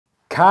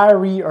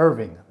Kyrie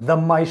Irving, the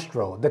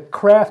maestro, the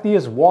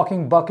craftiest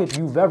walking bucket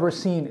you've ever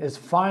seen, is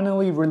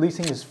finally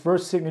releasing his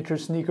first signature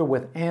sneaker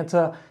with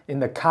ANTA in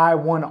the Kai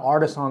 1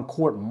 Artist on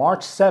Court March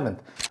 7th,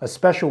 a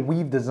special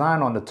weave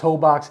design on the toe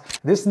box.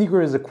 This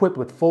sneaker is equipped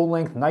with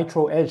full-length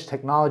Nitro Edge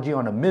technology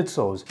on the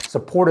midsoles,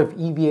 supportive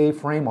EVA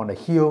frame on the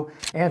heel,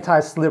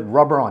 anti-slip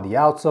rubber on the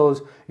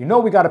outsoles. You know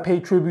we gotta pay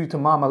tribute to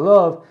Mama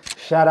Love.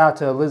 Shout out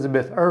to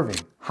Elizabeth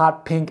Irving.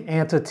 Hot pink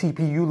ANTA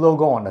TPU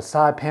logo on the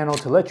side panel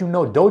to let you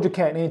know Doja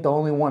Cat ain't the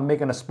only one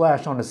making a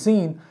splash on the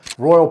scene.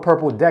 Royal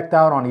purple decked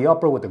out on the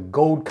upper with the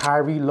gold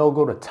Kyrie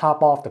logo to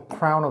top off the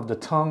crown of the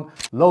tongue.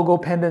 Logo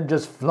pendant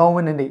just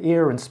flowing in the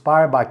ear,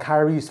 inspired by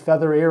Kyrie's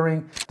feather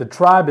earring. The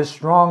tribe is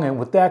strong, and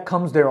with that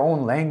comes their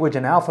own language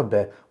and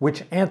alphabet,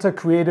 which ANTA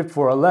created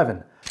for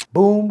 11.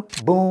 Boom,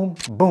 boom,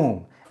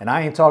 boom. And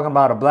I ain't talking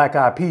about a Black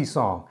Eyed Peas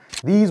song.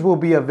 These will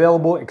be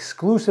available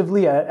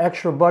exclusively at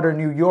Extra Butter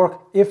New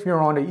York if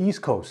you're on the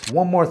East Coast.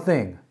 One more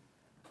thing,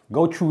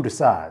 go true to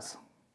size.